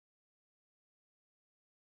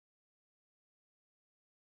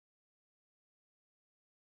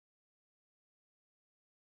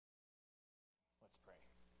Let's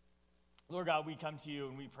pray. Lord God, we come to you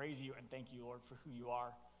and we praise you and thank you, Lord, for who you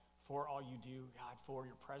are, for all you do, God, for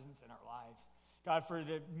your presence in our lives. God, for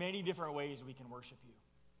the many different ways we can worship you.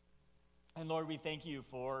 And Lord, we thank you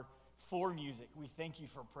for music. We thank you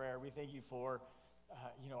for prayer. We thank you for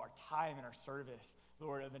our time and our service,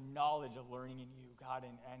 Lord, and the knowledge of learning in you, God,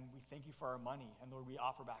 and we thank you for our money. And Lord, we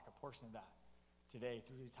offer back a portion of that today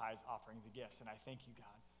through the tithes, offerings, the gifts. And I thank you,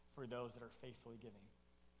 God, for those that are faithfully giving.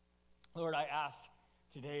 Lord, I ask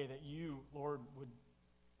today that you, Lord, would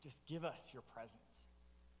just give us your presence.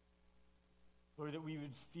 Lord, that we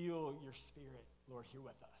would feel your spirit, Lord, here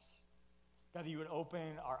with us. God, that you would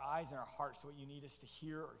open our eyes and our hearts to what you need us to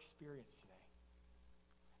hear or experience today.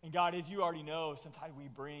 And God, as you already know, sometimes we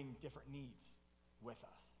bring different needs with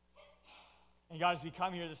us. And God, as we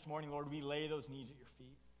come here this morning, Lord, we lay those needs at your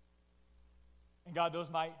feet. And God, those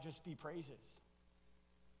might just be praises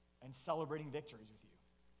and celebrating victories with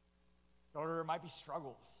you. Or it might be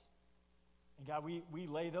struggles. And God, we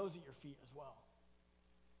lay those at your feet as well.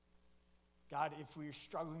 God, if we're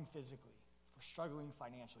struggling physically, if we're struggling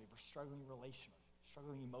financially, if we're struggling relationally,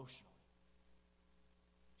 struggling emotionally,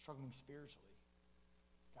 struggling spiritually,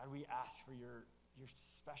 God, we ask for your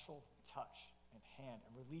special touch and hand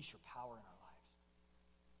and release your power in our lives.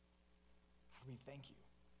 God, we thank you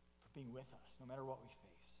for being with us no matter what we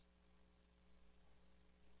face.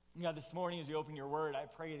 God, this morning as we open your word, I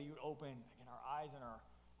pray that you would open again our eyes and our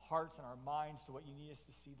hearts and our minds to what you need us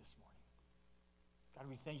to see this morning. God,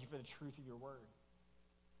 we thank you for the truth of your word.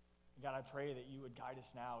 And God, I pray that you would guide us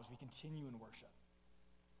now as we continue in worship,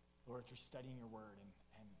 Lord, through studying your word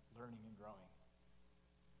and learning and growing.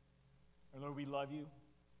 And Lord, we love you.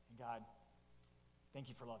 And God, thank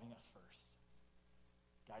you for loving us first.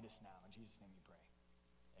 Guide us now. In Jesus' name we pray.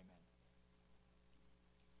 Amen.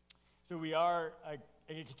 So we are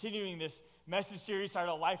continuing this message series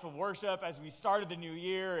titled Life of Worship as we started the new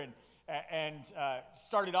year and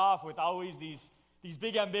started off with always these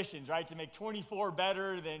big ambitions, right, to make 24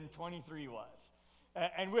 better than 23 was.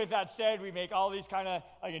 And with that said, we make all these kind of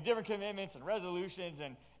different commitments and resolutions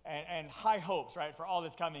and high hopes, right, for all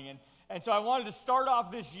that's coming. And so I wanted to start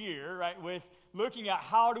off this year, right, with looking at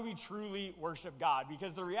how do we truly worship God,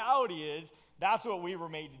 because the reality is that's what we were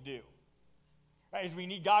made to do. Right, is we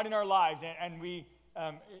need God in our lives, and we,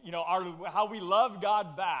 how we love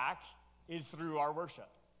God back is through our worship.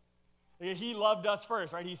 He loved us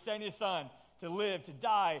first, right? He sent his son to live, to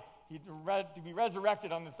die, to be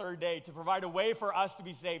resurrected on the third day, to provide a way for us to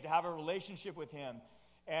be saved, to have a relationship with him.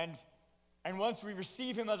 And once we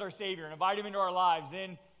receive him as our Savior and invite him into our lives,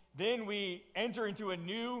 then we enter into a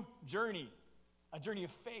new journey, a journey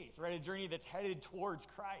of faith, right? A journey that's headed towards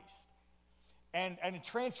Christ. And a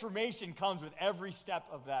transformation comes with every step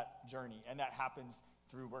of that journey, and that happens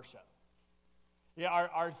through worship. Yeah,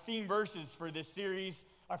 our theme verses for this series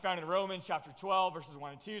are found in Romans chapter 12, verses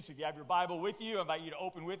 1 and 2. So if you have your Bible with you, I invite you to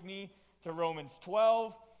open with me to Romans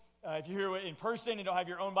 12. If you're here in person and don't have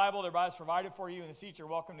your own Bible, their Bible's provided for you in the seats. You're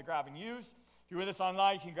welcome to grab and use. If you're with us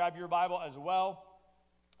online, you can grab your Bible as well,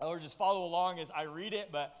 or just follow along as I read it.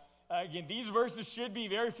 But again, these verses should be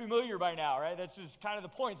very familiar by now, right? That's just kind of the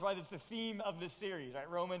point. That's why that's the theme of this series, right?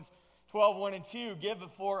 Romans 12, 1 and 2 give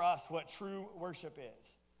before us what true worship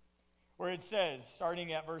is. Where it says,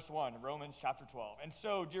 starting at verse 1, Romans chapter 12, "And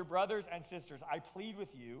so, dear brothers and sisters, I plead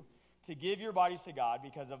with you to give your bodies to God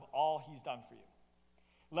because of all he's done for you.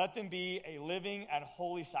 Let them be a living and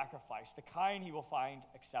holy sacrifice, the kind he will find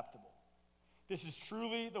acceptable. This is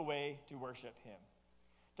truly the way to worship him.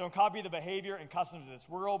 Don't copy the behavior and customs of this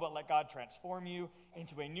world, but let God transform you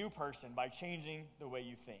into a new person by changing the way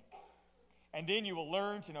you think. And then you will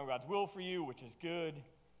learn to know God's will for you, which is good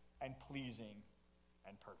and pleasing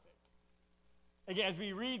and perfect." Again, as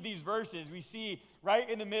we read these verses, we see right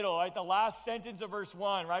in the middle, right, the last sentence of verse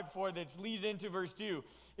 1, right before that leads into verse 2,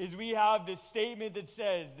 is we have this statement that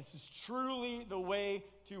says, this is truly the way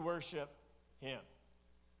to worship him.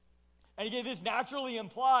 And again, this naturally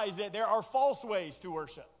implies that there are false ways to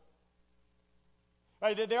worship.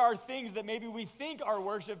 Right? That there are things that maybe we think are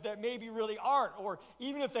worship that maybe really aren't. Or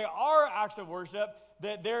even if they are acts of worship,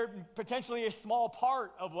 that they're potentially a small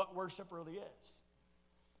part of what worship really is.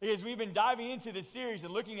 Because we've been diving into this series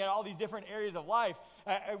and looking at all these different areas of life,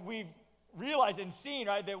 we've realized and seen,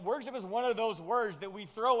 right, that worship is one of those words that we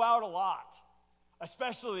throw out a lot,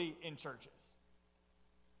 especially in churches.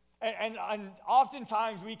 And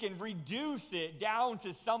oftentimes we can reduce it down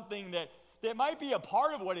to something that might be a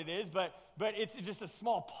part of what it is, but it's just a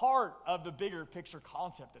small part of the bigger picture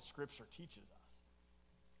concept that Scripture teaches us.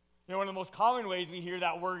 You know, one of the most common ways we hear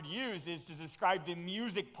that word used is to describe the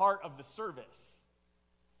music part of the service.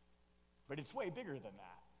 But it's way bigger than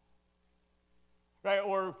that. right?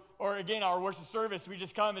 Or again, our worship service, we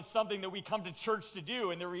just come as something that we come to church to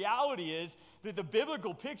do. And the reality is that the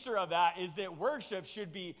biblical picture of that is that worship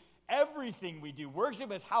should be everything we do.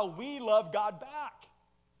 Worship is how we love God back.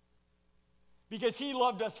 Because he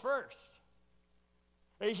loved us first.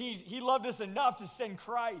 Right? He loved us enough to send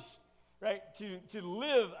Christ, right? To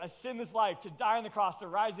live a sinless life, to die on the cross, to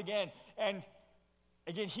rise again. And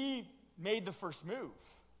again, he made the first move.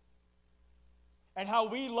 And how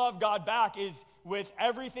we love God back is with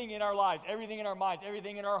everything in our lives, everything in our minds,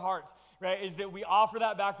 everything in our hearts, right? Is that we offer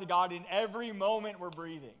that back to God in every moment we're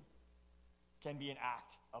breathing. Can be an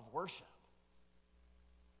act of worship.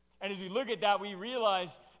 And as we look at that, we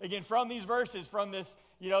realize, again, from these verses, from this,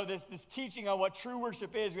 this teaching on what true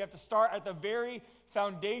worship is, we have to start at the very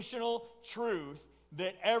foundational truth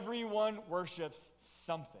that everyone worships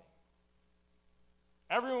something.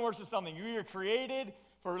 Everyone worships something. We were created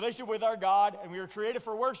for a relationship with our God, and we were created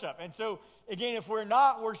for worship. And so, again, if we're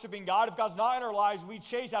not worshiping God, if God's not in our lives, we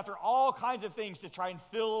chase after all kinds of things to try and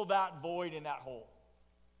fill that void in that hole.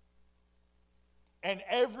 And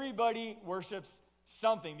everybody worships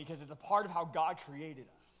something because it's a part of how God created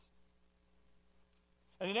us.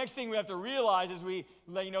 And the next thing we have to realize as we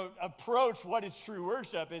approach what is true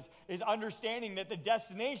worship is understanding that the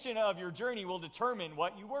destination of your journey will determine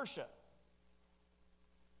what you worship.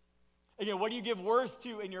 Again, what do you give worth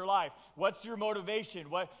to in your life? What's your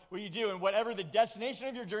motivation? What do you do? And whatever the destination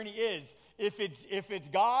of your journey is, if it's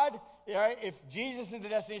God, right, if Jesus is the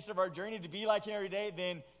destination of our journey to be like him every day,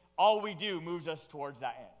 then all we do moves us towards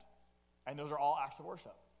that end. And those are all acts of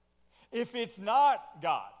worship. If it's not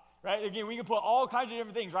God, right, again, we can put all kinds of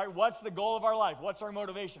different things, right? What's the goal of our life? What's our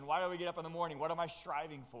motivation? Why do we get up in the morning? What am I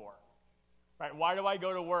striving for? Right? Why do I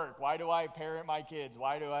go to work? Why do I parent my kids?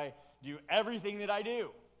 Why do I do everything that I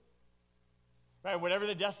do? Right? Whatever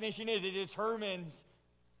the destination is, it determines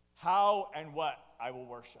how and what I will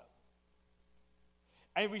worship.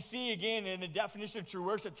 And we see again in the definition of true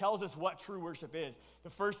worship tells us what true worship is. The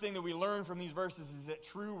first thing that we learn from these verses is that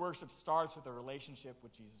true worship starts with a relationship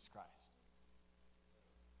with Jesus Christ.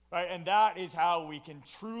 Right? And that is how we can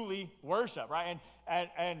truly worship, right?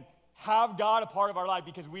 And have God a part of our life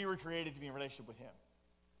because we were created to be in relationship with him.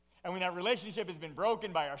 And when that relationship has been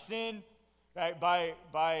broken by our sin, right, by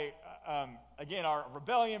again, our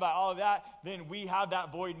rebellion, by all of that, then we have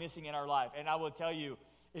that void missing in our life. And I will tell you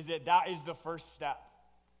is that is the first step.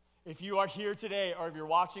 If you are here today or if you're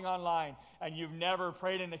watching online and you've never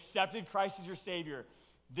prayed and accepted Christ as your Savior,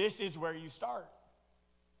 this is where you start.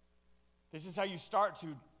 This is how you start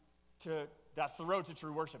to that's the road to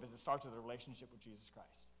true worship, is it starts with a relationship with Jesus Christ.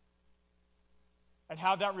 And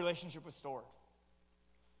have that relationship restored.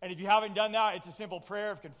 And if you haven't done that, it's a simple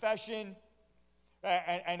prayer of confession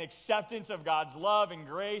and acceptance of God's love and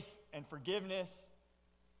grace and forgiveness,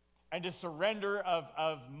 and to surrender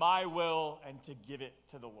of my will and to give it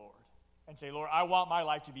to the Lord. And say, Lord, I want my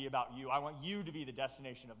life to be about you. I want you to be the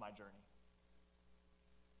destination of my journey.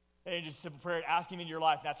 And just a simple prayer, ask him in your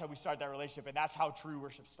life. That's how we start that relationship, and that's how true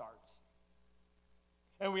worship starts.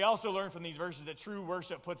 And we also learn from these verses that true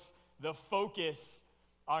worship puts the focus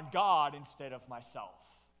on God instead of myself.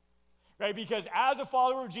 Right? Because as a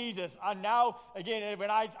follower of Jesus, I'm now, again,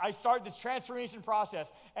 when I start this transformation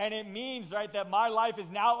process, and it means, right, that my life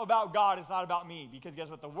is now about God, it's not about me. Because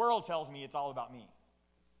guess what? The world tells me it's all about me.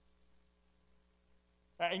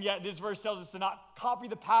 Right? And yet this verse tells us to not copy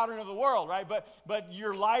the pattern of the world, right? But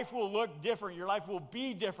your life will look different. Your life will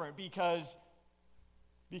be different because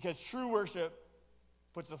true worship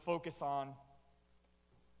puts the focus on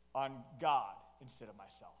God instead of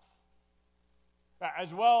myself.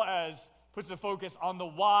 As well as puts the focus on the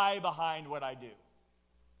why behind what I do.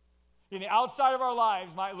 And the outside of our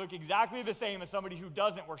lives might look exactly the same as somebody who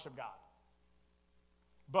doesn't worship God.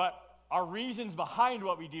 But our reasons behind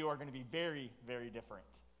what we do are going to be very, very different.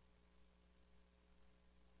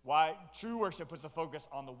 Why? True worship puts the focus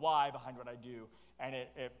on the why behind what I do, and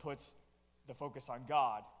it puts the focus on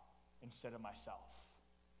God instead of myself.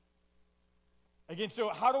 Again, so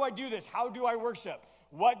how do I do this? How do I worship?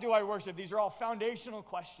 What do I worship? These are all foundational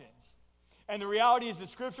questions. And the reality is the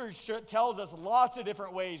scripture tells us lots of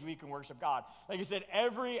different ways we can worship God. Like I said,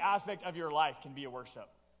 every aspect of your life can be a worship.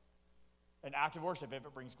 An act of worship if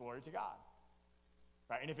it brings glory to God.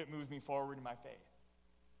 Right? And if it moves me forward in my faith.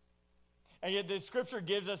 And yet the scripture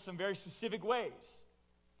gives us some very specific ways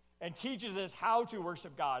and teaches us how to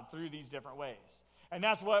worship God through these different ways. And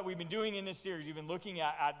that's what we've been doing in this series. We've been looking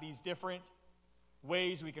at these different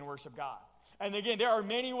ways we can worship God. And again, there are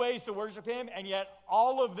many ways to worship him, and yet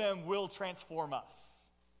all of them will transform us.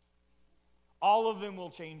 All of them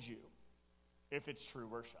will change you if it's true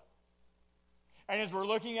worship. And as we're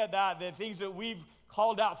looking at that, the things that we've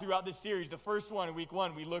called out throughout this series, the first one in week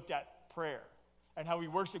 1, we looked at prayer and how we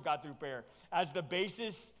worship God through prayer as the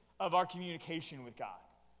basis of our communication with God.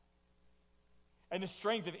 And the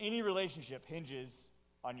strength of any relationship hinges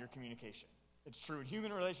on your communication. It's true in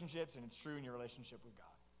human relationships, and it's true in your relationship with God.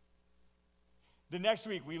 The next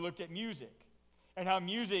week, we looked at music and how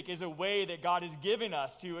music is a way that God has given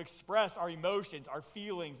us to express our emotions, our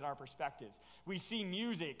feelings, and our perspectives. We see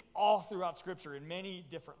music all throughout Scripture in many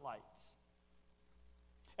different lights.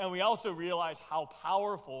 And we also realize how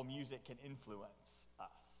powerful music can influence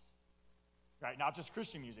us. Right? Not just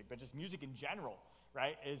Christian music, but just music in general,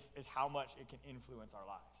 right, is how much it can influence our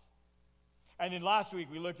lives. And then last week,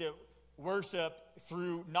 we looked at worship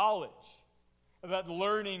through knowledge, about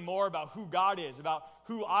learning more about who God is, about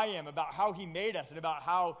who I am, about how he made us, and about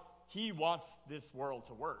how he wants this world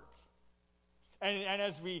to work. And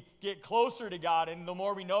as we get closer to God, and the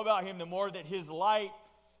more we know about him, the more that his light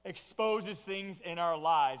exposes things in our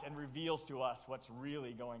lives and reveals to us what's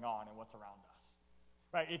really going on and what's around us.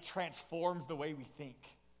 Right? It transforms the way we think,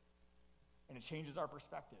 and it changes our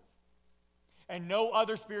perspective. And no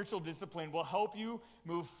other spiritual discipline will help you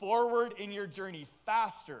move forward in your journey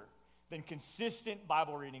faster than consistent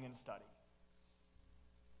Bible reading and study.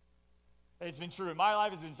 It's been true in my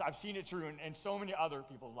life. I've seen it true in so many other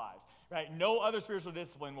people's lives. Right? No other spiritual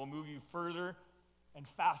discipline will move you further and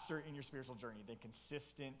faster in your spiritual journey than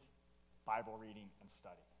consistent Bible reading and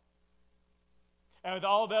study. And with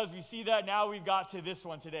all of those, we see that now we've got to this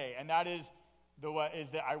one today, and that is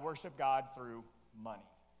that I worship God through money.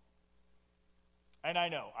 And I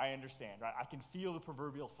know, I understand, right? I can feel the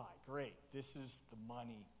proverbial sigh. Great, this is the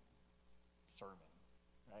money sermon,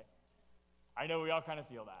 right? I know we all kind of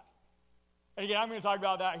feel that. And again, I'm going to talk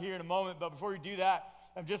about that here in a moment, but before we do that,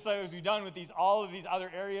 just like as we've done with all of these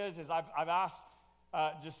other areas, is I've asked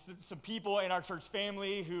just some people in our church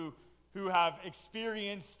family who have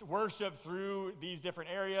experienced worship through these different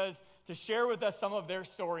areas to share with us some of their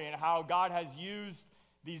story and how God has used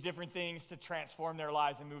these different things to transform their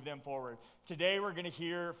lives and move them forward. Today we're going to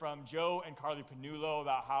hear from Joe and Carly Panulo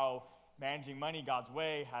about how managing money God's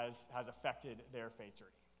way has affected their faith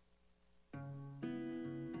journey.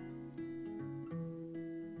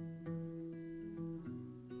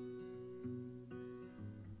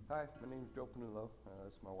 Hi, my name is Joe Panulo.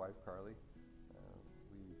 This is my wife, Carly.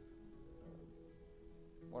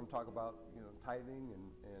 We want to talk about tithing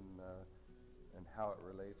and how it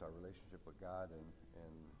relates, our relationship with God, and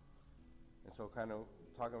so kind of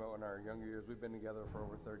talking about in our younger years. We've been together for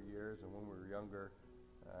over 30 years, and when we were younger,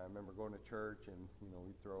 I remember going to church, and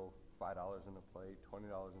we'd throw $5 in a plate, $20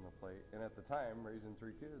 in a plate, and at the time, raising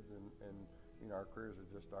 3 kids, and our careers were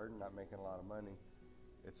just starting, not making a lot of money.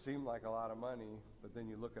 It seemed like a lot of money, but then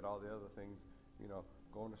you look at all the other things,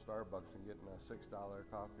 going to Starbucks and getting a $6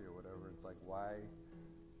 coffee or whatever. It's like, why,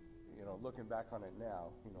 looking back on it now,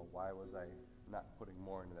 why was I not putting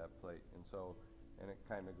more into that plate? And it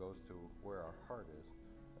kind of goes to where our heart is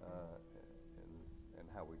and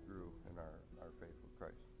how we grew in our faith with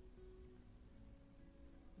Christ.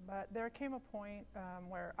 But there came a point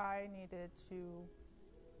where I needed to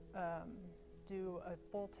do a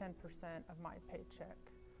full 10% of my paycheck.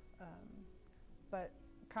 But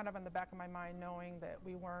kind of in the back of my mind, knowing that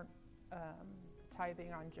we weren't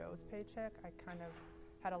tithing on Joe's paycheck, I kind of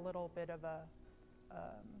had a little bit of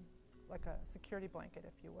like a security blanket,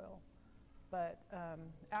 if you will. But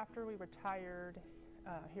after we retired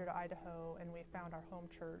here to Idaho and we found our home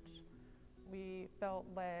church, we felt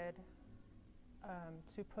led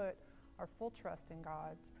to put our full trust in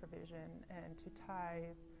God's provision and to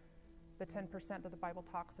tithe the 10% that the Bible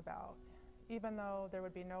talks about, even though there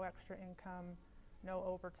would be no extra income, no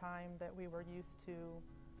overtime that we were used to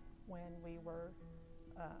when we were,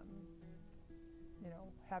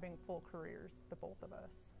 having full careers, the both of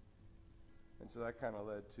us. And so that kind of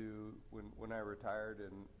led to when I retired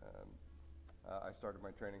and I started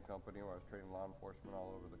my training company where I was training law enforcement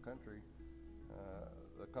all over the country.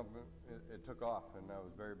 The company, it took off, and I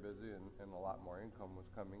was very busy, and a lot more income was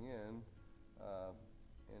coming in.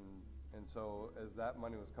 And so as that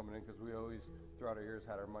money was coming in, because we always, throughout our years,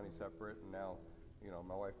 had our money separate, and now,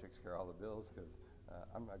 my wife takes care of all the bills because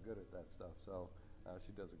I'm not good at that stuff. So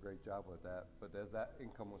she does a great job with that. But as that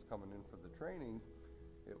income was coming in for the training,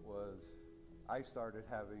 I started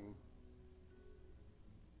having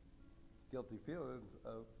guilty feelings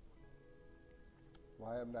of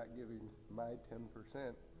why I'm not giving my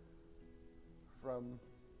 10% from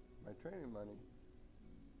my training money.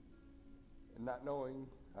 And not knowing,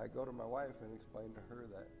 I go to my wife and explain to her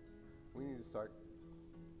that we need to start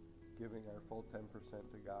giving our full 10%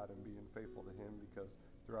 to God and being faithful to him, because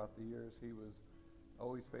throughout the years he was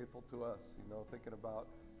always faithful to us, thinking about,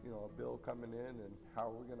 a bill coming in and how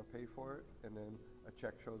are we going to pay for it, and then a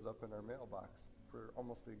check shows up in our mailbox for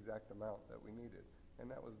almost the exact amount that we needed, and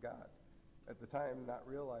that was God. At the time, not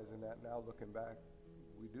realizing that, now looking back,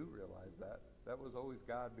 we do realize that. That was always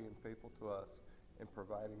God being faithful to us and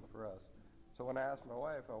providing for us. So when I asked my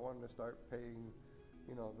wife, I wanted to start paying,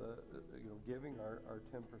 giving our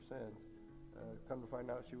 10%. Come to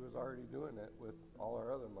find out she was already doing it with all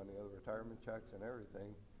our other money, other retirement checks and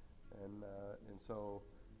everything. And so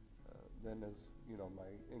then as,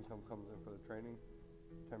 my income comes in for the training,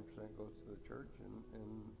 10% goes to the church, and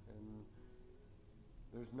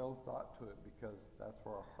there's no thought to it because that's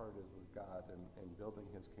where our heart is with God and building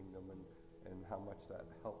his kingdom and how much that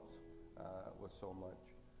helps with so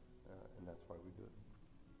much. And that's why we do it.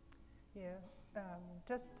 Yeah,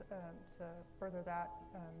 just to further that,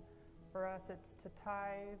 for us it's to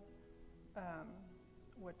tithe,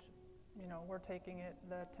 which, we're taking it,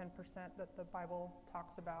 the 10% that the Bible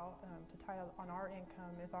talks about, to tithe on our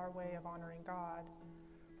income is our way of honoring God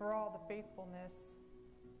for all the faithfulness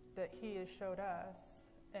that he has showed us,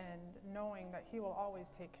 and knowing that he will always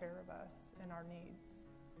take care of us and our needs.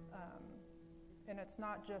 And it's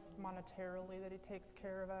not just monetarily that he takes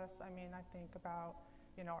care of us. I mean, I think about,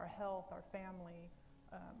 our health, our family,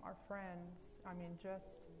 our friends. I mean,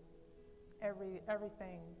 just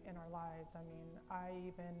everything in our lives. I mean, I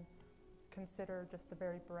even consider just the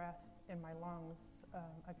very breath in my lungs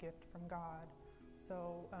a gift from God.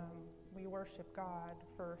 So we worship God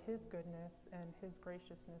for his goodness and his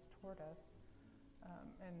graciousness toward us.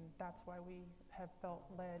 And that's why we have felt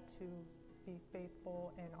led to be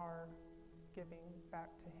faithful in our giving back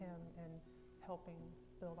to him and helping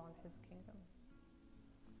build on his kingdom.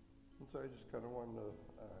 And so I just kind of wanted to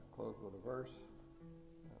close with a verse.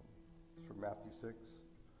 It's from Matthew 6,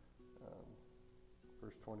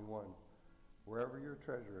 verse 21. Wherever your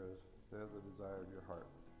treasure is, there the desire of your heart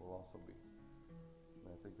will also be. And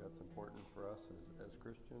I think that's important for us as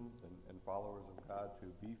Christians and followers of God to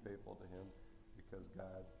be faithful to him, because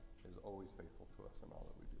God is always faithful to us in all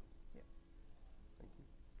that we do. Yeah. Thank you.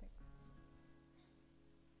 Thanks.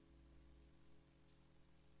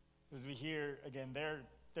 As we hear, again,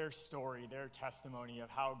 their story, their testimony of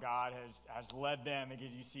how God has led them,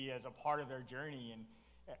 again, you see, as a part of their journey,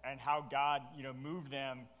 and how God, moved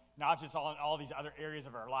them, not just on all these other areas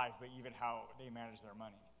of our life, but even how they manage their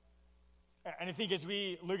money. And I think as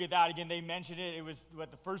we look at that, again, they mentioned it. It was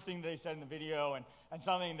the first thing they said in the video, and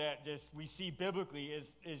something that just we see biblically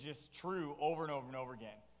is just true over and over and over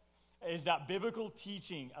again, is that biblical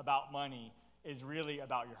teaching about money is really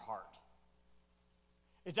about your heart.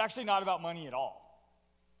 It's actually not about money at all.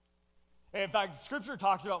 In fact, Scripture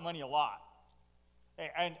talks about money a lot.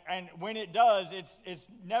 And when it does, it's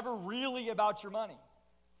never really about your money.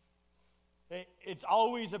 It's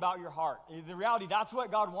always about your heart. The reality, that's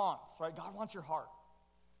what God wants, right? God wants your heart.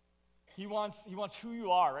 He wants who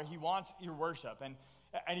you are, right? He wants your worship. And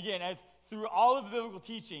again, through all of the biblical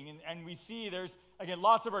teaching, and we see there's, again,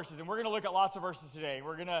 lots of verses, and we're going to look at lots of verses today.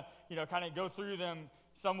 We're going to, kind of go through them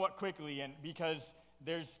somewhat quickly, and because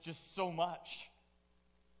there's just so much.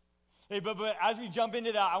 Hey, but as we jump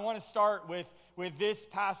into that, I want to start with this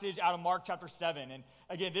passage out of Mark chapter 7. And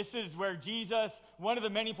again, this is where Jesus, one of the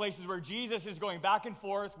many places where Jesus is going back and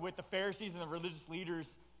forth with the Pharisees and the religious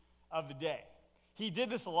leaders of the day. He did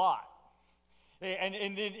this a lot. And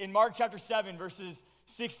in Mark chapter 7, verses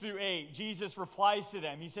 6 through 8, Jesus replies to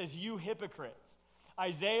them. He says, "You hypocrites,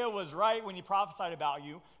 Isaiah was right when he prophesied about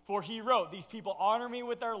you, for he wrote, 'These people honor me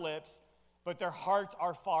with their lips, but their hearts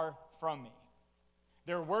are far from me.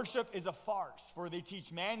 Their worship is a farce, for they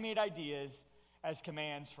teach man-made ideas as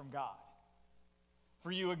commands from God.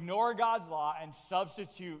 For you ignore God's law and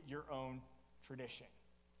substitute your own tradition.'"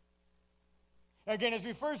 Again, as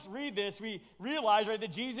we first read this, we realize, right,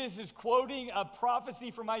 that Jesus is quoting a prophecy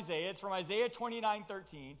from Isaiah. It's from Isaiah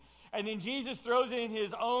 29:13. And then Jesus throws in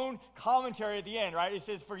his own commentary at the end, right? It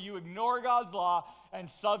says, "For you ignore God's law and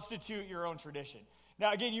substitute your own tradition."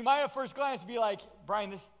 Now, again, you might at first glance be like, "Brian,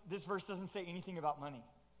 this verse doesn't say anything about money."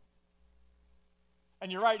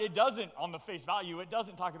 And you're right, it doesn't on the face value. It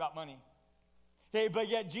doesn't talk about money. Okay, but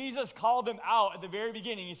yet Jesus called them out at the very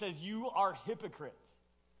beginning. He says, "You are hypocrites."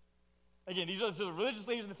 Again, these are the religious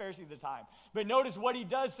leaders and the Pharisees at the time. But notice what he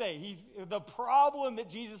does say. The problem that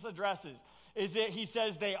Jesus addresses is that he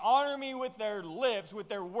says, they honor me with their lips, with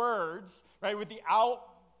their words, right, with the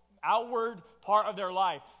outward part of their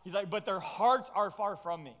life. He's like, but their hearts are far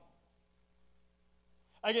from me.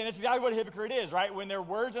 Again, that's exactly what a hypocrite is, right? When their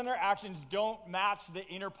words and their actions don't match the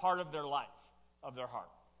inner part of their life, of their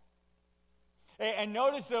heart. And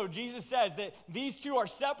notice, though, Jesus says that these two are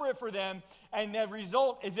separate for them, and the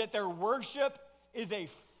result is that their worship is a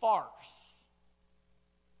farce.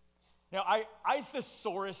 Now, I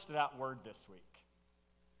thesaurused that word this week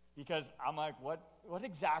because I'm like, what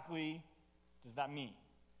exactly does that mean?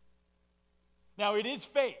 Now, it is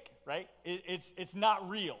fake, right? It's not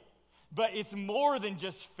real, but it's more than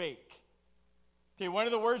just fake. Okay, one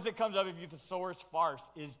of the words that comes up if you thesaurus farce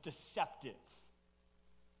is deceptive.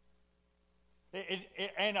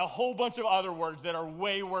 And a whole bunch of other words that are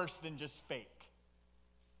way worse than just fake.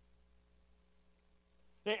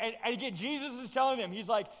 And again, Jesus is telling them, he's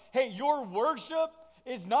like, hey, your worship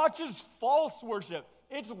is not just false worship.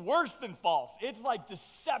 It's worse than false. It's like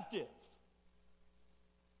deceptive.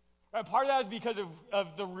 And part of that is because of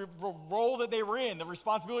the role that they were in, the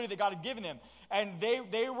responsibility that God had given them. And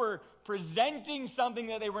they were presenting something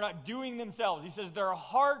that they were not doing themselves. He says their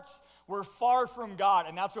hearts were far from God,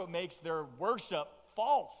 and that's what makes their worship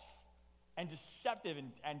false and deceptive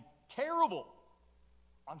and terrible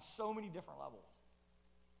on so many different levels.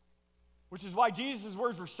 Which is why Jesus'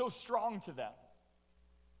 words were so strong to them.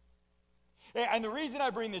 And the reason I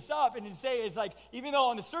bring this up and to say is like, even though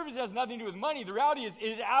on the surface it has nothing to do with money, the reality is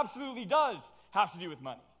it absolutely does have to do with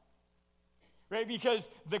money. Right? Because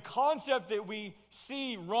the concept that we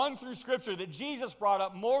see run through Scripture that Jesus brought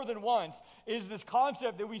up more than once is this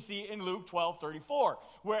concept that we see in Luke 12:34.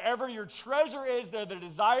 Wherever your treasure is, there the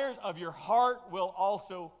desires of your heart will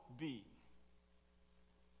also be.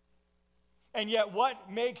 And yet what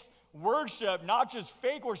makes worship, not just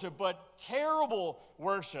fake worship, but terrible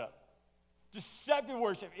worship, deceptive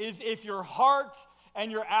worship, is if your heart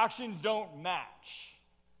and your actions don't match.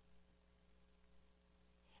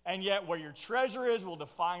 And yet where your treasure is will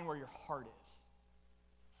define where your heart is.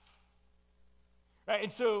 Right?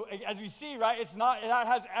 And so as we see, right, it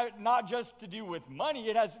has not just to do with money,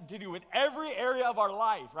 it has to do with every area of our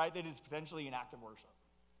life, right, that is potentially an act of worship.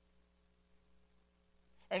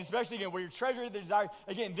 And especially, again, where your treasure is, the desire,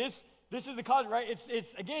 again, this is the cause, right?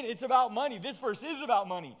 It's about money. This verse is about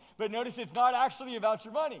money. But notice it's not actually about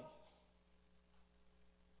your money.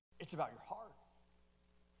 It's about your heart.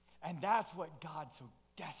 And that's what God so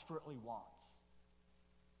desperately wants,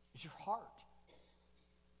 is your heart.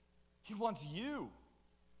 He wants you.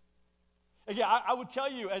 Again, I would tell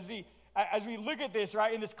you, as we look at this,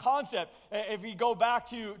 right, in this concept, if we go back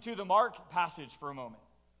to the Mark passage for a moment.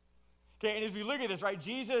 Okay, and as we look at this, right,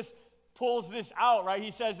 Jesus pulls this out, right?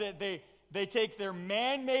 He says that they take their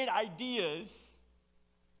man-made ideas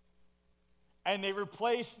and they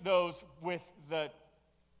replace those with the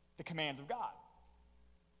commands of God.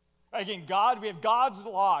 Again, we have God's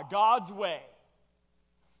law, God's way.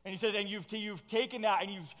 And he says, and you've taken that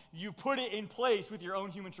and you've put it in place with your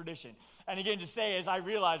own human tradition. And again, to say, as I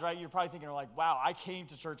realize, right, you're probably thinking like, wow, I came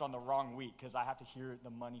to church on the wrong week because I have to hear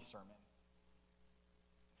the money sermon.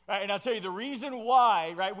 Right, and I'll tell you, the reason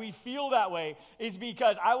why, right, we feel that way is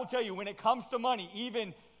because I will tell you, when it comes to money,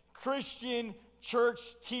 even Christian church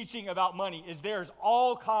teaching about money is there's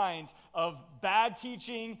all kinds of bad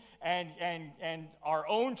teaching and our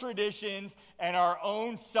own traditions and our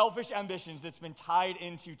own selfish ambitions that's been tied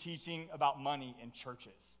into teaching about money in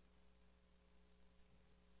churches.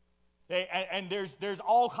 Okay, and there's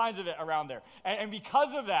all kinds of it around there. And because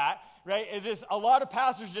of that, right, a lot of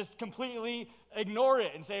pastors just completely ignore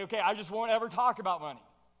it and say, okay, I just won't ever talk about money.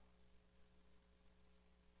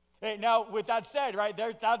 Okay, now, with that said, right,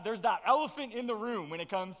 there's that elephant in the room when it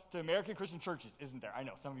comes to American Christian churches, isn't there? I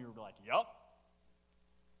know, some of you will be like, yup.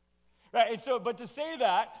 Right, and so, but to say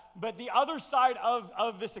that, but the other side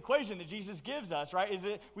of this equation that Jesus gives us, right, is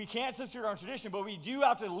that we can't substitute our own tradition, but we do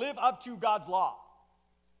have to live up to God's law.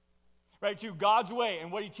 Right, to God's way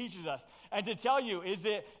and what he teaches us. And to tell you is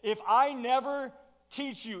that if I never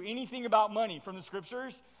teach you anything about money from the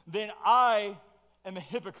scriptures, then I am a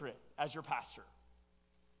hypocrite as your pastor.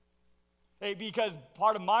 Okay, because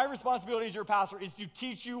part of my responsibility as your pastor is to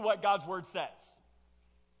teach you what God's word says.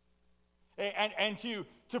 Okay, and to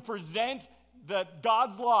present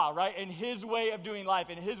God's law, right, and his way of doing life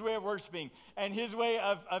and his way of worshiping and his way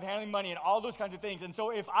of handling money and all those kinds of things. And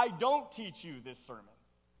so if I don't teach you this sermon,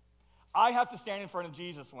 I have to stand in front of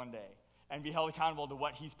Jesus one day and be held accountable to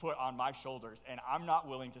what he's put on my shoulders. And I'm not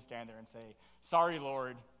willing to stand there and say, sorry,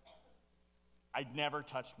 Lord, I never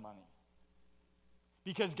touched money.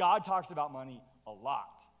 Because God talks about money a lot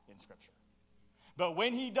in Scripture. But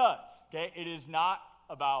when he does, okay, it is not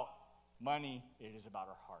about money, it is about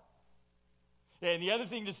our heart. And the other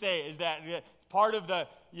thing to say is that part of the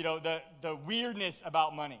weirdness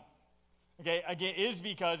about money, okay, again, is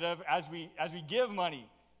because of as we give money,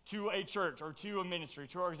 to a church or to a ministry,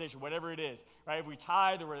 to an organization, whatever it is, right? If we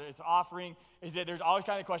tithe or whether it's offering, is that there's always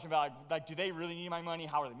kind of a question about, like, do they really need my money?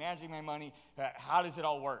 How are they managing my money? How does it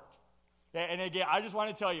all work? And again, I just want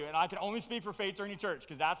to tell you, and I can only speak for Faith Journey Church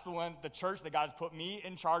because that's the church that God has put me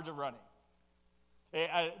in charge of running.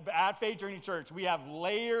 At Faith Journey Church, we have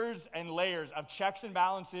layers and layers of checks and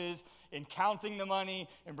balances in counting the money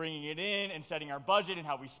and bringing it in and setting our budget and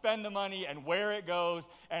how we spend the money and where it goes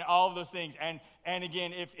and all of those things. And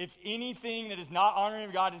again, if anything that is not honoring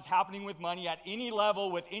of God is happening with money at any level,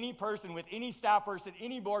 with any person, with any staff person,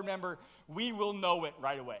 any board member, we will know it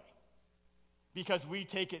right away because we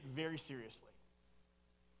take it very seriously.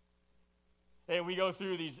 And we go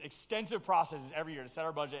through these extensive processes every year to set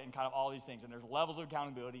our budget and kind of all these things. And there's levels of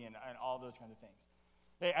accountability and all those kinds of things.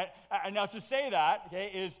 And now to say that,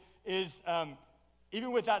 is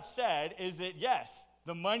even with that said, is that yes,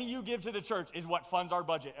 the money you give to the church is what funds our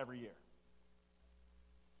budget every year.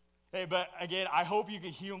 But again, I hope you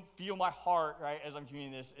can feel my heart, right, as I'm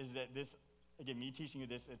communicating this, is that this, again, me teaching you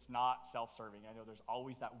this, it's not self-serving. I know there's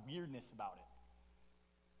always that weirdness about it.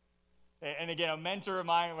 And again, a mentor of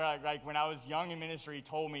mine, like when I was young in ministry,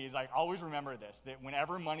 told me, he's like, always remember this, that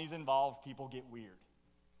whenever money's involved, people get weird.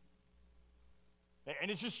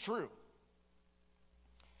 And it's just true.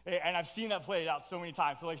 And I've seen that played out so many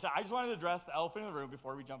times. So like I said, I just wanted to address the elephant in the room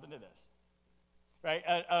before we jump into this. Right?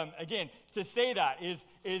 Again, to say that is,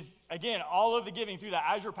 again, all of the giving through that.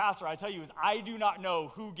 As your pastor, I tell you, is I do not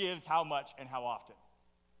know who gives how much and how often.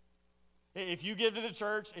 If you give to the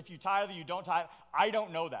church, if you tithe or you don't tithe, I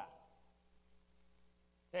don't know that.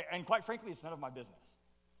 And quite frankly, it's none of my business.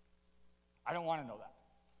 I don't want to know that.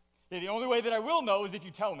 The only way that I will know is if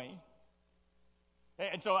you tell me.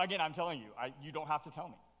 And so, again, I'm telling you, you don't have to tell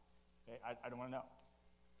me. I don't want to know.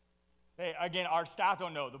 Again, our staff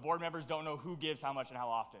don't know. The board members don't know who gives how much and how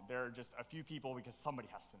often. There are just a few people because somebody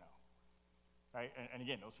has to know. Right? And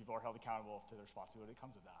again, those people are held accountable to the responsibility that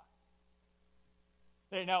comes with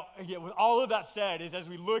that. Now, again, with all of that said, is as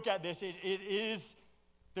we look at this,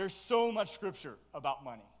 there's so much scripture about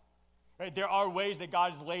money. Right? There are ways that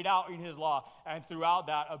God has laid out in his law and throughout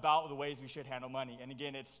that about the ways we should handle money. And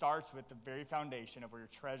again, it starts with the very foundation of where your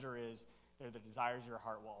treasure is, there the desires of your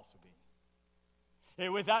heart will also be.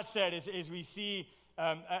 And with that said, as we see,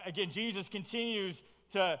 again, Jesus continues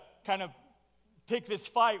to kind of pick this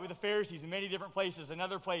fight with the Pharisees in many different places.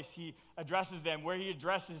 Another place he addresses them, where he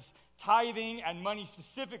addresses tithing and money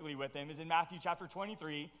specifically with them, is in Matthew chapter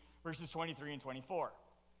 23, verses 23 and 24.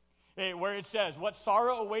 Where it says, "What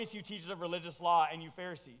sorrow awaits you, teachers of religious law, and you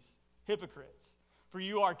Pharisees, hypocrites! For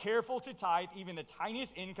you are careful to tithe even the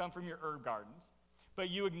tiniest income from your herb gardens, but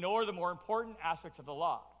you ignore the more important aspects of the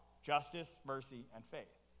law, justice, mercy, and faith.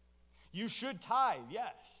 You should tithe,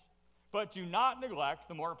 yes, but do not neglect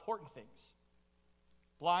the more important things.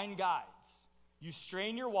 Blind guides, you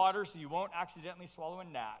strain your water so you won't accidentally swallow a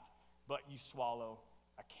gnat, but you swallow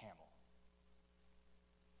a camel."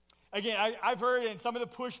 Again, I've heard in some of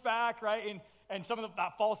the pushback, right, and some of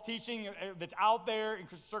that false teaching that's out there in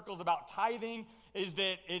Christian circles about tithing is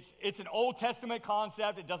that it's an Old Testament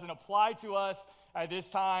concept. It doesn't apply to us at this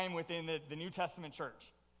time within the New Testament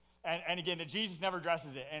church. And again, that Jesus never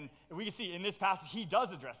addresses it. And we can see in this passage, he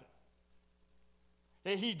does address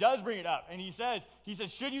it. He does bring it up. And he says,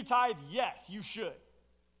 should you tithe? Yes, you should.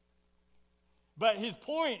 But his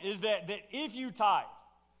point is that if you tithe,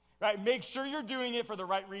 right, make sure you're doing it for the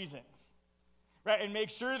right reasons, right, and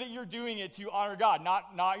make sure that you're doing it to honor God,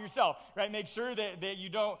 not yourself, right. Make sure that you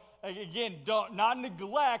don't not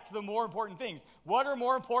neglect the more important things. What are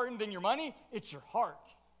more important than your money? It's your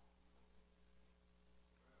heart.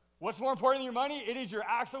 What's more important than your money? It is your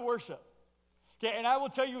acts of worship. Okay, and I will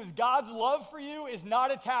tell you, is God's love for you is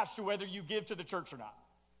not attached to whether you give to the church or not.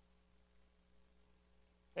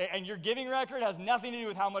 And your giving record has nothing to do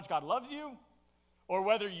with how much God loves you, or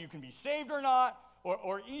whether you can be saved or not,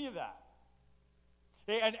 or any of that.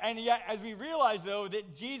 And yet, as we realize, though,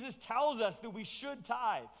 that Jesus tells us that we should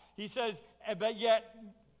tithe, he says, but yet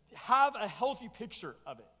have a healthy picture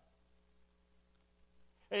of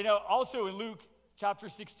it. Also in Luke chapter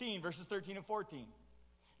 16, verses 13 and 14,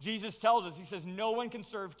 Jesus tells us, he says, "No one can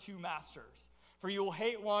serve two masters, for you will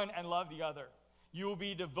hate one and love the other. You will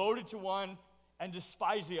be devoted to one and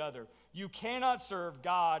despise the other. You cannot serve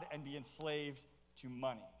God and be enslaved to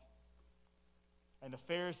money." And the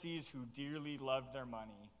Pharisees, who dearly loved their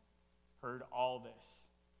money, heard all this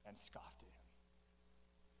and scoffed at him.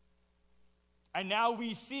 And now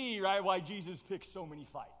we see, right, why Jesus picks so many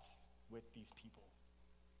fights with these people.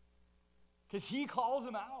 Because he calls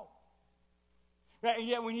them out. Right? And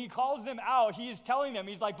yet when he calls them out, he is telling them,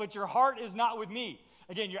 he's like, but your heart is not with me.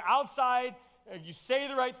 Again, you're outside you say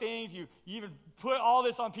the right things, you even put all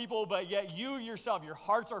this on people, but yet you yourself, your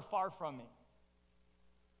hearts are far from me.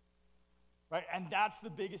 Right? And that's the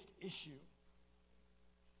biggest issue.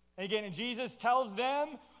 And again, and Jesus tells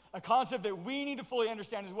them a concept that we need to fully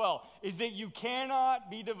understand as well, is that you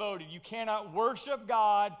cannot be devoted, you cannot worship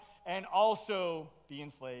God and also be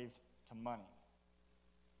enslaved to money.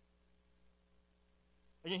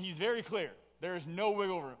 Again, he's very clear. There is no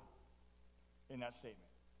wiggle room in that statement.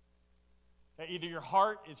 That either your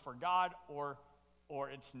heart is for God or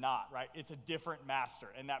it's not, right? It's a different master,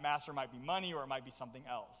 and that master might be money or it might be something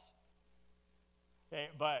else. Okay,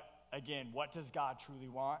 but again, what does God truly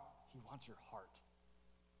want? He wants your heart.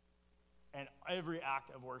 And every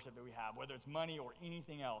act of worship that we have, whether it's money or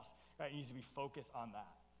anything else, right, needs to be focused on that,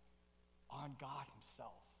 on God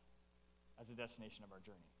himself as the destination of our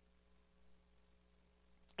journey.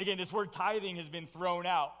 Again, this word tithing has been thrown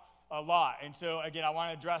out a lot. And so, again, I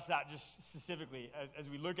want to address that just specifically as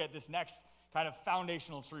we look at this next kind of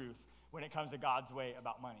foundational truth when it comes to God's way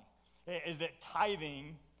about money, is that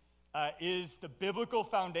tithing is the biblical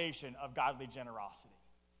foundation of godly generosity.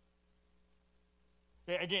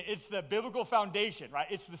 Okay, again, it's the biblical foundation, right?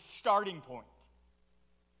 It's the starting point.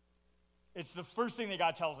 It's the first thing that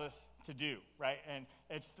God tells us to do, right? And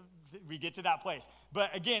we get to that place.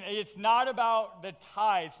 But again, it's not about the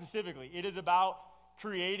tithe specifically. It is about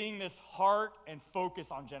creating this heart and focus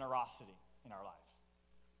on generosity in our lives.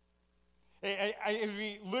 As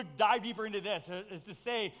we dive deeper into this, is to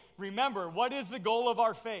say, remember, what is the goal of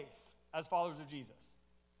our faith as followers of Jesus?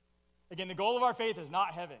 Again, the goal of our faith is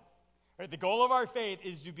not heaven. Right? The goal of our faith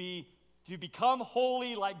is to become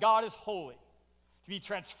holy like God is holy, to be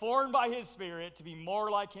transformed by his Spirit, to be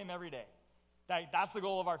more like him every day. That's the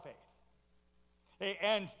goal of our faith.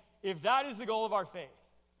 And if that is the goal of our faith,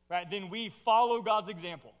 right, then we follow God's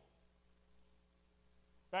example.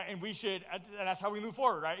 Right? And that's how we move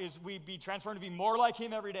forward, right? Is we be transformed to be more like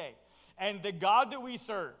him every day. And the God that we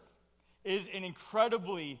serve is an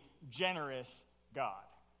incredibly generous God.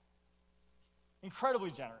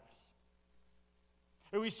 Incredibly generous.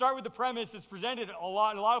 And we start with the premise that's presented in a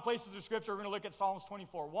lot of places of Scripture. We're going to look at Psalms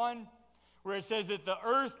 24:1, where it says that the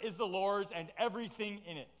earth is the Lord's and everything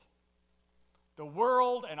in it. The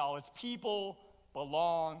world and all its people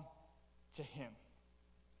belong to him.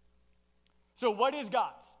 So what is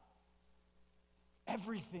God's?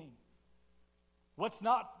 Everything. What's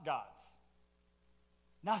not God's?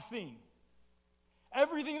 Nothing.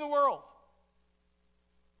 Everything in the world.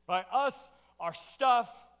 Right? Us, our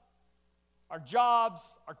stuff, our jobs,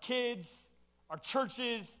 our kids, our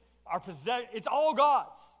churches, our possessions, it's all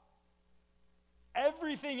God's.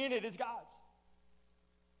 Everything in it is God's.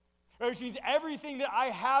 Which means everything that I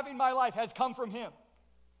have in my life has come from him.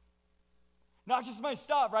 Not just my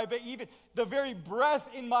stuff, right? But even the very breath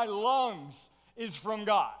in my lungs is from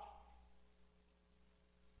God.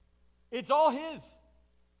 It's all his.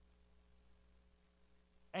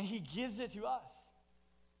 And he gives it to us.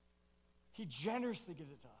 He generously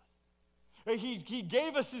gives it to us. Right? He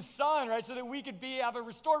gave us his son, right, so that we could have a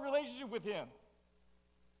restored relationship with him.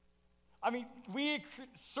 I mean, we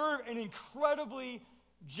serve an incredibly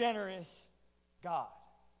generous God.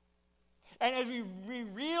 And as we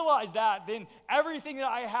realize that, then everything that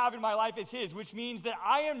I have in my life is his, which means that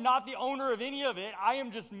I am not the owner of any of it. I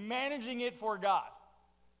am just managing it for God.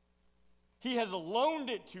 He has loaned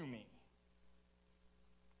it to me.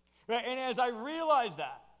 Right? And as I realize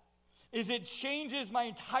that, it changes my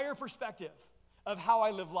entire perspective of how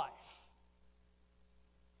I live life.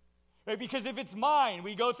 Right? Because if it's mine,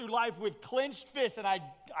 we go through life with clenched fists, and I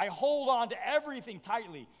hold on to everything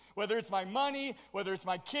tightly. Whether it's my money, whether it's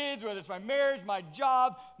my kids, whether it's my marriage, my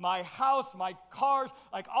job, my house, my cars,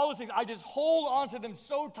 like all those things, I just hold on to them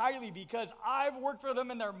so tightly because I've worked for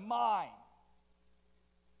them and they're mine.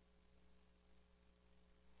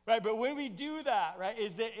 Right, but when we do that, right,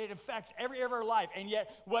 is that it affects every area of our life. And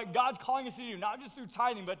yet, what God's calling us to do, not just through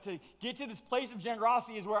tithing, but to get to this place of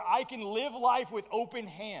generosity, is where I can live life with open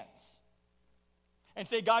hands. And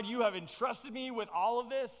say, God, you have entrusted me with all of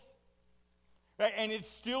this. Right, and it's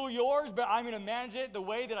still yours, but I'm going to manage it the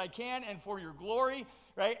way that I can and for your glory.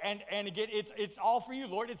 Right, and again, it's all for you,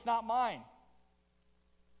 Lord. It's not mine.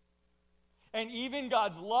 And even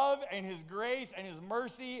God's love and his grace and his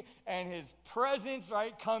mercy and his presence,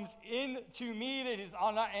 right, comes into me that is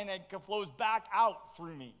on and it flows back out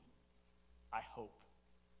through me, I hope.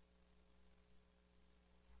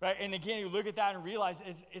 Right? And again, you look at that and realize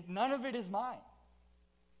none of it is mine.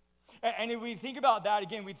 And if we think about that,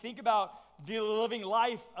 again, we think about the living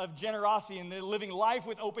life of generosity and the living life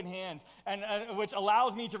with open hands, and which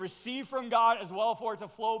allows me to receive from God as well for it to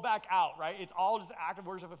flow back out, right? It's all just an act of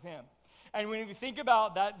worship of him. And when we think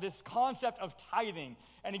about that, this concept of tithing,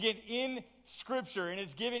 and again, in Scripture, and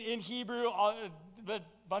it's given in Hebrew, a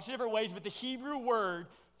bunch of different ways, but the Hebrew word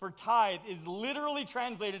for tithe is literally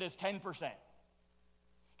translated as 10%.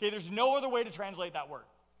 Okay, there's no other way to translate that word.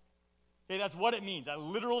 Okay, that's what it means. That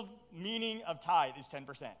literal meaning of tithe is 10%.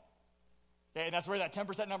 Okay, and that's where that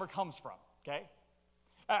 10% number comes from, okay?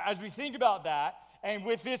 As we think about that, and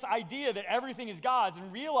with this idea that everything is God's,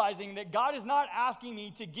 and realizing that God is not asking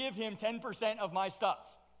me to give him 10% of my stuff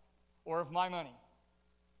or of my money.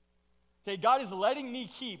 Okay, God is letting me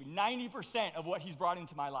keep 90% of what he's brought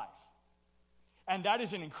into my life. And that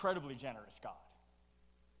is an incredibly generous God.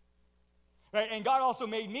 Right? And God also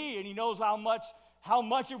made me, and he knows how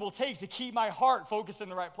much it will take to keep my heart focused in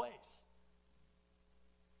the right place.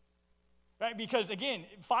 Right? Because again,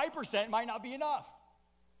 5% might not be enough.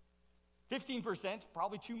 15% is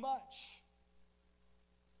probably too much.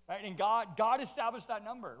 Right? And God established that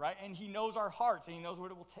number, right? And he knows our hearts, and he knows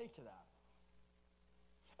what it will take to that.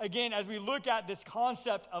 Again, as we look at this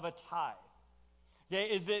concept of a tithe, okay,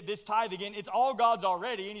 is that this tithe, again, it's all God's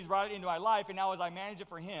already, and he's brought it into my life, and now as I manage it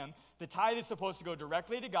for him, the tithe is supposed to go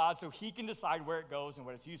directly to God so he can decide where it goes and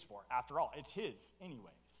what it's used for. After all, it's his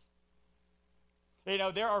anyways. You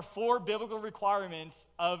know, there are 4 biblical requirements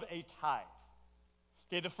of a tithe.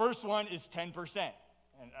 Okay, the first one is 10%,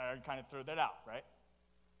 and I kind of threw that out, right?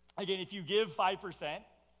 Again, if you give 5%,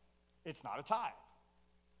 it's not a tithe.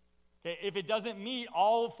 Okay, if it doesn't meet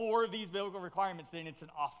all 4 of these biblical requirements, then it's an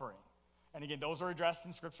offering. And again, those are addressed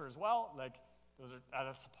in Scripture as well. Like,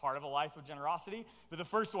 that's part of a life of generosity. But the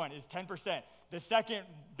first one is 10%. The second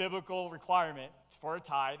biblical requirement for a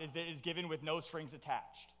tithe is that it is given with no strings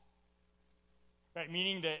attached. Right?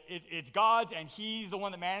 Meaning that it's God's, and he's the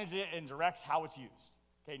one that manages it and directs how it's used.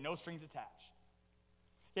 Okay, no strings attached.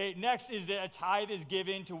 Okay, next is that a tithe is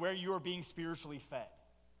given to where you are being spiritually fed.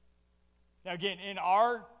 Now again, in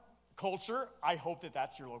our culture, I hope that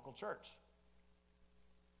that's your local church.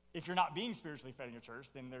 If you're not being spiritually fed in your church,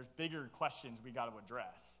 then there's bigger questions we got to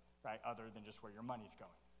address, right, other than just where your money's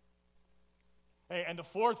going. Okay, and the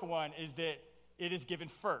fourth one is that it is given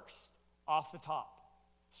first, off the top,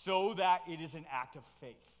 so that it is an act of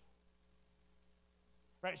faith.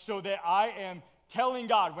 Right, so that I am telling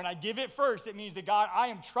God, when I give it first, it means that God, I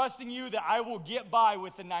am trusting you that I will get by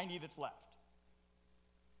with the 90 that's left.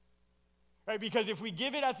 Right, because if we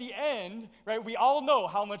give it at the end, right, we all know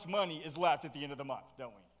how much money is left at the end of the month,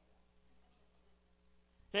 don't we?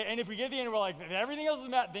 Okay, and if we get to the end and we're like, if everything else is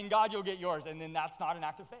met, then God, you'll get yours, and then that's not an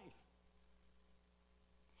act of faith.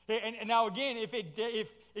 Okay, and now again,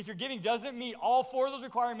 if your giving doesn't meet all 4 of those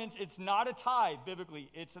requirements, it's not a tithe biblically,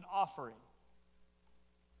 it's an offering.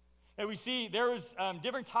 And we see there was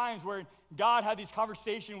different times where God had these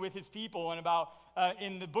conversations with his people, and about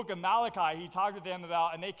in the book of Malachi, he talked with them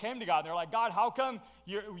about, and they came to God, and they're like, God, how come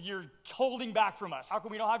you're holding back from us? How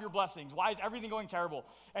come we don't have your blessings? Why is everything going terrible?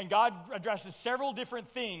 And God addresses several different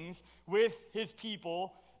things with his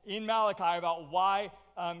people in Malachi about why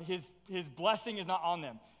his blessing is not on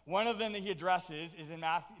them. One of them that he addresses is in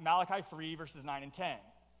Malachi 3, verses 9 and 10.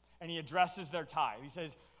 And he addresses their tithe. He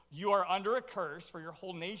says, you are under a curse, for your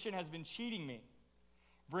whole nation has been cheating me.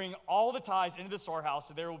 Bring all the tithes into the storehouse,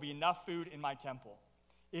 so there will be enough food in my temple.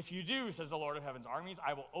 If you do, says the Lord of heaven's armies,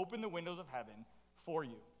 I will open the windows of heaven for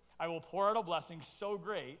you. I will pour out a blessing so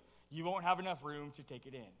great, you won't have enough room to take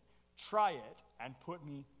it in. Try it and put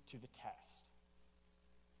me to the test.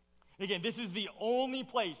 Again, this is the only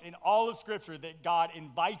place in all of Scripture that God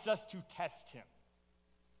invites us to test him.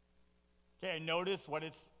 Okay, and notice what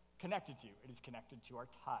it's connected to. It is connected to our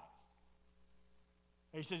tithe.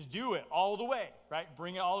 And he says, do it all the way, right?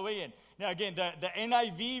 Bring it all the way in. Now, again, the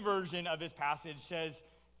NIV version of this passage says,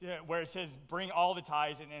 where it says bring all the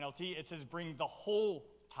tithes in NLT, it says bring the whole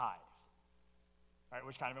tithe, right?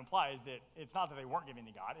 Which kind of implies that it's not that they weren't giving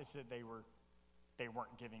to God, it's that they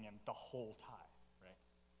weren't giving him the whole tithe, right?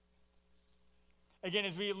 Again,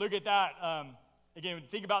 as we look at that, again,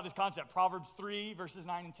 think about this concept, Proverbs 3, verses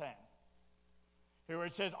 9 and 10. Where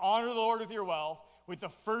it says, honor the Lord with your wealth, with the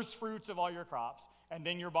first fruits of all your crops, and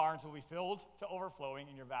then your barns will be filled to overflowing,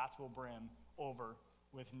 and your vats will brim over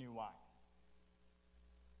with new wine.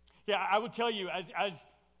 Yeah, I would tell you, as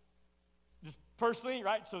just personally,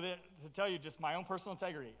 right, so that to tell you just my own personal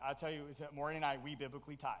integrity, I'll tell you is that Maureen and I, we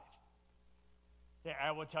biblically tithe. Yeah,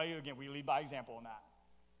 I will tell you again, we lead by example in that.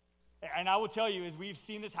 And I will tell you, is we've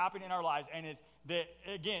seen this happen in our lives, and it's that,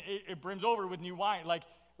 again, it brims over with new wine. Like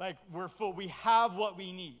we're full, we have what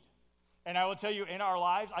we need. And I will tell you, in our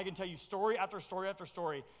lives, I can tell you story after story after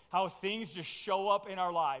story, how things just show up in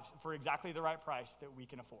our lives for exactly the right price that we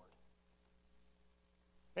can afford.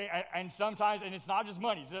 And sometimes, and it's not just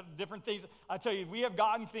money, it's different things. I tell you, we have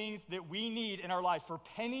gotten things that we need in our life for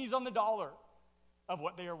pennies on the dollar of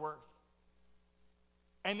what they are worth.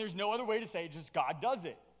 And there's no other way to say it, just God does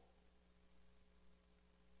it.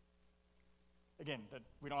 Again,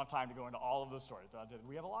 we don't have time to go into all of those stories, but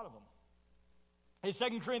we have a lot of them. It's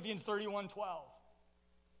 2 Corinthians 31:12.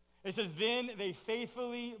 It says, then they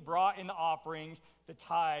faithfully brought in the offerings, the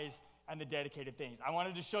tithes, and the dedicated things. I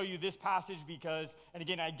wanted to show you this passage because, and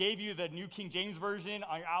again, I gave you the New King James Version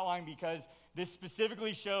on your outline because this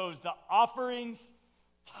specifically shows the offerings,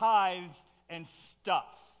 tithes, and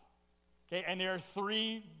stuff. Okay, and there are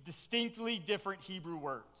three distinctly different Hebrew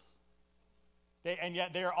words. Okay, and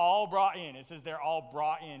yet they're all brought in. It says they're all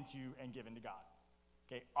brought into and given to God.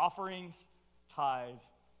 Okay, offerings, tithes,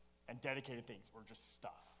 and dedicated things, or just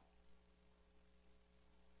stuff.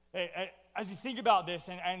 As you think about this,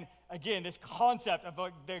 and again, this concept of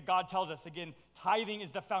that God tells us, again, tithing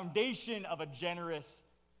is the foundation of a generous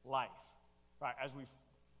life, right? As we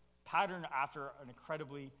pattern after an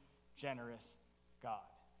incredibly generous God.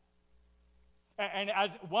 And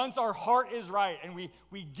as once our heart is right and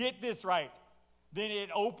we get this right, then it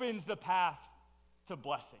opens the path to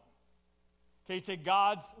blessing. Okay, to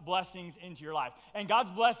God's blessings into your life. And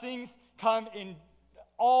God's blessings come in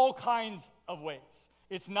all kinds of ways.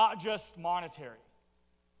 It's not just monetary.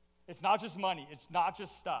 It's not just money. It's not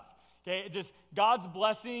just stuff. Okay, just God's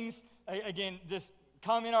blessings, again, just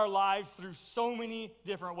come in our lives through so many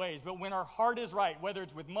different ways. But when our heart is right, whether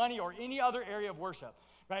it's with money or any other area of worship,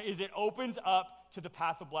 right, is it opens up to the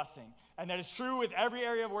path of blessing. And that is true with every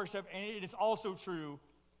area of worship, and it is also true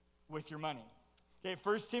with your money. Okay,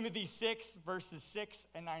 1 Timothy 6, verses 6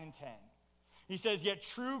 and 9 and 10. He says, yet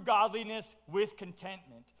true godliness with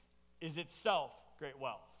contentment is itself great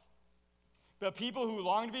wealth. But people who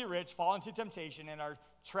long to be rich fall into temptation and are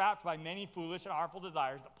trapped by many foolish and harmful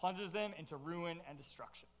desires that plunges them into ruin and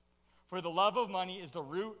destruction. For the love of money is the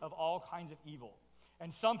root of all kinds of evil.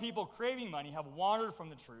 And some people craving money have wandered from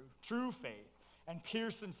the true faith and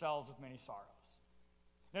pierced themselves with many sorrows.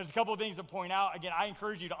 There's a couple of things to point out. Again, I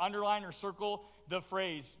encourage you to underline or circle the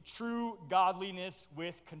phrase, true godliness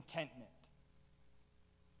with contentment.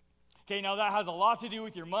 Okay, now that has a lot to do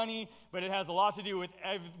with your money, but it has a lot to do with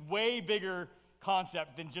a way bigger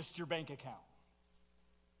concept than just your bank account.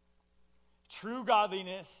 True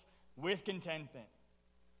godliness with contentment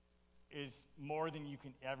is more than you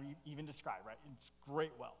can ever even describe, right? It's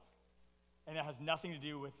great wealth. And it has nothing to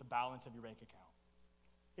do with the balance of your bank account.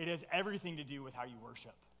 It has everything to do with how you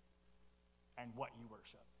worship and what you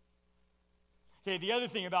worship. Okay, the other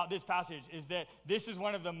thing about this passage is that this is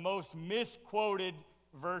one of the most misquoted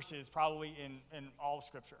verses probably in all of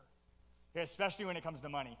Scripture, okay, especially when it comes to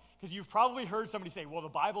money. Because you've probably heard somebody say, well, the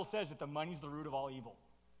Bible says that the money's the root of all evil.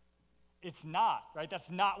 It's not, right? That's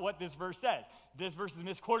not what this verse says. This verse is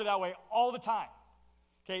misquoted that way all the time.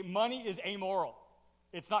 Okay, money is amoral.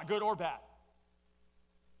 It's not good or bad.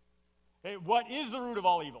 Okay, what is the root of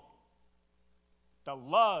all evil? The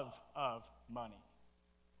love of money,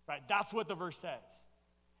 right? That's what the verse says.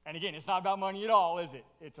 And again, it's not about money at all, is it?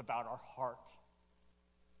 It's about our heart.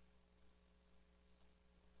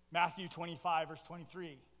 Matthew 25, verse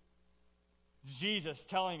 23. It's Jesus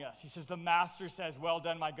telling us. He says, the master says, well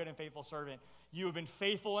done, my good and faithful servant. You have been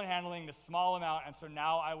faithful in handling the small amount, and so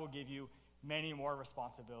now I will give you many more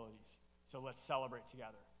responsibilities. So let's celebrate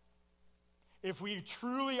together. If we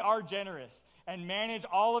truly are generous and manage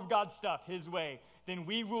all of God's stuff His way, then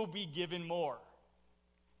we will be given more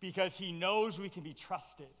because He knows we can be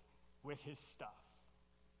trusted with His stuff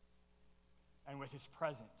and with His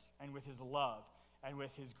presence and with His love and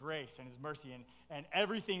with His grace and His mercy and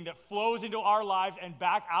everything that flows into our lives and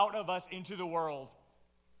back out of us into the world,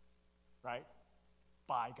 right?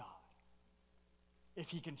 By God. If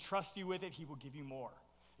He can trust you with it, He will give you more.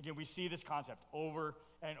 Again, we see this concept over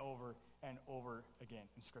and over and over again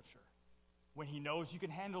in Scripture. When He knows you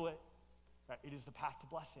can handle it, right, it is the path to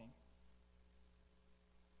blessing.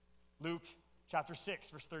 Luke chapter 6,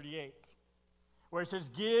 verse 38, where it says,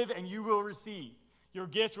 give and you will receive. Your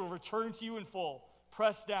gift will return to you in full,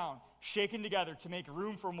 pressed down, shaken together to make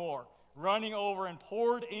room for more, running over and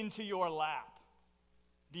poured into your lap.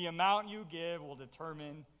 The amount you give will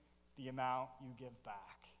determine the amount you give back.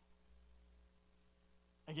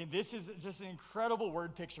 Again, this is just an incredible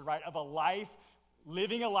word picture, right, of a life,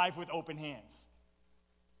 living a life with open hands.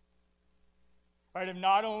 Right, and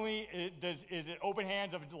not only is it open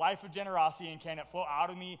hands of life of generosity and can it flow out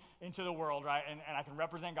of me into the world, right, and I can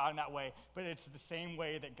represent God in that way, but it's the same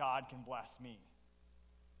way that God can bless me.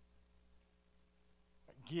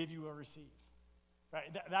 Give you or receive.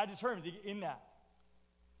 Right, that determines in that.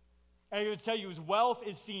 And I would tell you, his wealth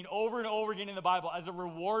is seen over and over again in the Bible as a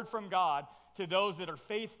reward from God to those that are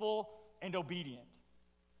faithful and obedient.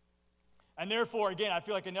 And therefore, again, I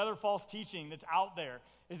feel like another false teaching that's out there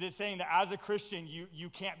is it saying that as a Christian, you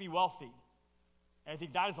can't be wealthy. And I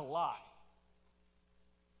think that is a lie.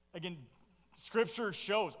 Again, Scripture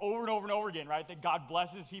shows over and over and over again, right, that God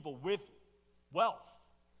blesses people with wealth.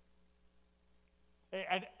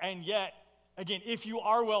 And yet, again, if you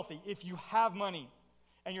are wealthy, if you have money,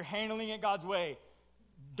 and you're handling it God's way,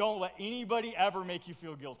 don't let anybody ever make you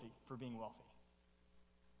feel guilty for being wealthy.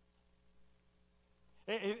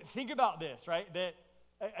 Think about this, right? That,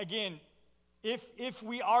 again, if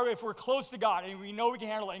we're close to God and we know we can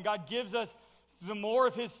handle it, and God gives us the more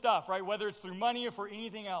of his stuff, right? Whether it's through money or for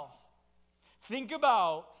anything else. Think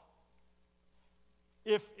about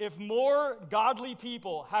if more godly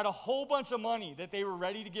people had a whole bunch of money that they were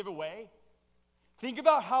ready to give away, think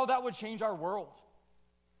about how that would change our world.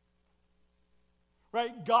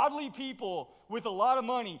 Right? Godly people with a lot of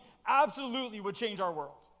money absolutely would change our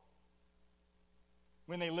world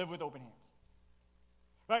when they live with open hands.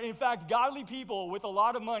 Right? In fact, godly people with a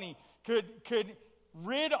lot of money could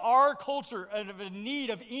rid our culture of a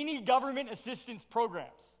need of any government assistance programs.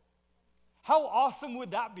 How awesome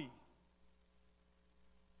would that be?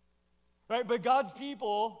 Right? But God's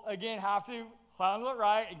people, again, have to handle it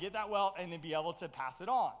right and get that wealth and then be able to pass it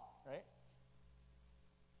on. Right?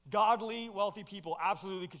 Godly, wealthy people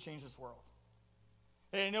absolutely could change this world.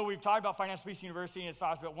 And I know we've talked about Financial Peace University, and it's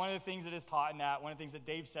talks about one of the things that is taught in that, one of the things that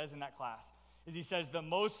Dave says in that class, is he says the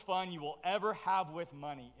most fun you will ever have with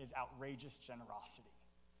money is outrageous generosity.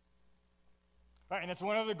 Right? And that's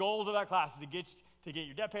one of the goals of that class, is to get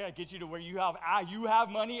your debt paid, get you to where you have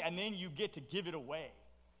money, and then you get to give it away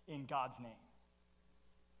in God's name.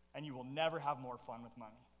 And you will never have more fun with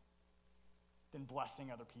money than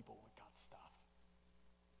blessing other people with God's stuff.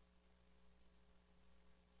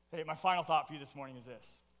 Hey, my final thought for you this morning is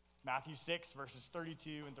this. Matthew 6, verses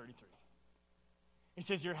 32 and 33. It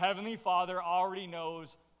says, your heavenly Father already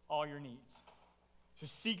knows all your needs. So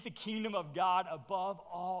seek the kingdom of God above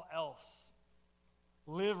all else.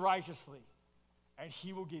 Live righteously, and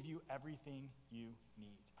he will give you everything you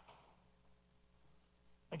need.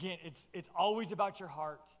 Again, it's always about your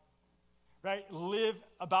heart. Right? Live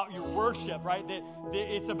about your worship, right? That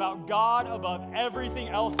it's about God above everything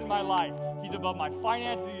else in my life. He's above my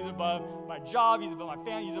finances. He's above my job. He's above my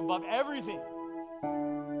family. He's above everything.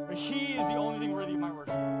 But he is the only thing worthy of my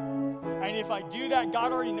worship. And if I do that,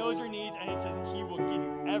 God already knows your needs, and it says he will give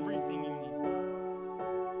you everything you need.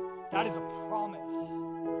 That is a promise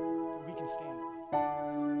that we can stand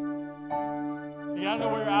on. I don't know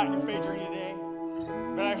where you're at in your faith journey today,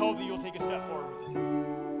 but I hope that you'll take a step forward with it.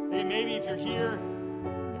 Hey, maybe if you're here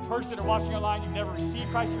in person or watching online, you've never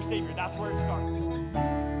received Christ your Savior, that's where it starts.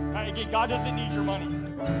 Right? Again, God doesn't need your money,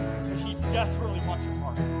 but he desperately wants your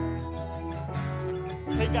heart.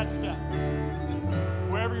 Take that step.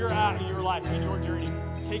 Wherever you're at in your life, in your journey,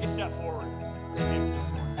 take a step forward to him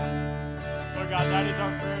this morning. Lord God, that is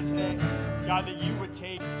our prayer today. God, that you would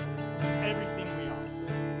take everything we are.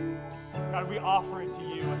 God, we offer it to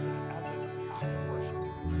you as an act of worship.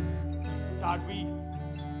 God, we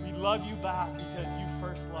love you back because you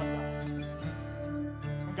first loved us.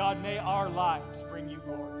 And God, may our lives bring you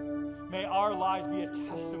glory. May our lives be a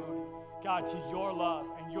testimony, God, to your love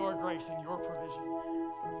and your grace and your provision.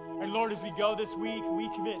 And Lord, as we go this week, we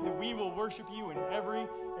commit that we will worship you in every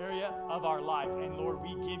area of our life. And Lord,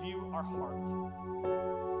 we give you our heart.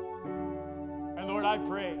 And Lord, I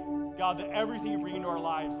pray, God, that everything you bring into our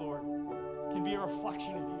lives, Lord, can be a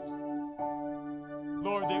reflection of you.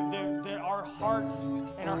 Lord, that our hearts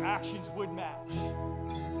and our actions would match.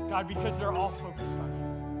 God, because they're all focused on you.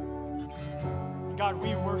 And God,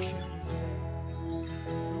 we worship you today.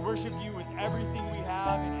 We worship you with everything we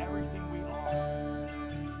have and everything we are.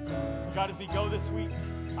 And God, as we go this week,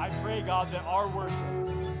 I pray, God, that our worship,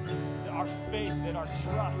 that our faith, that our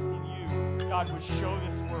trust in you, God, would show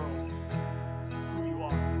this world who you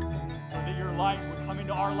are. Lord, that your light would come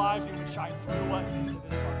into our lives and would shine through us into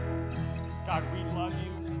this dark world. God, we love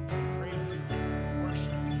you, we praise you, we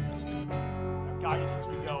worship you. Now, guide us as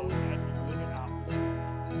we go and as we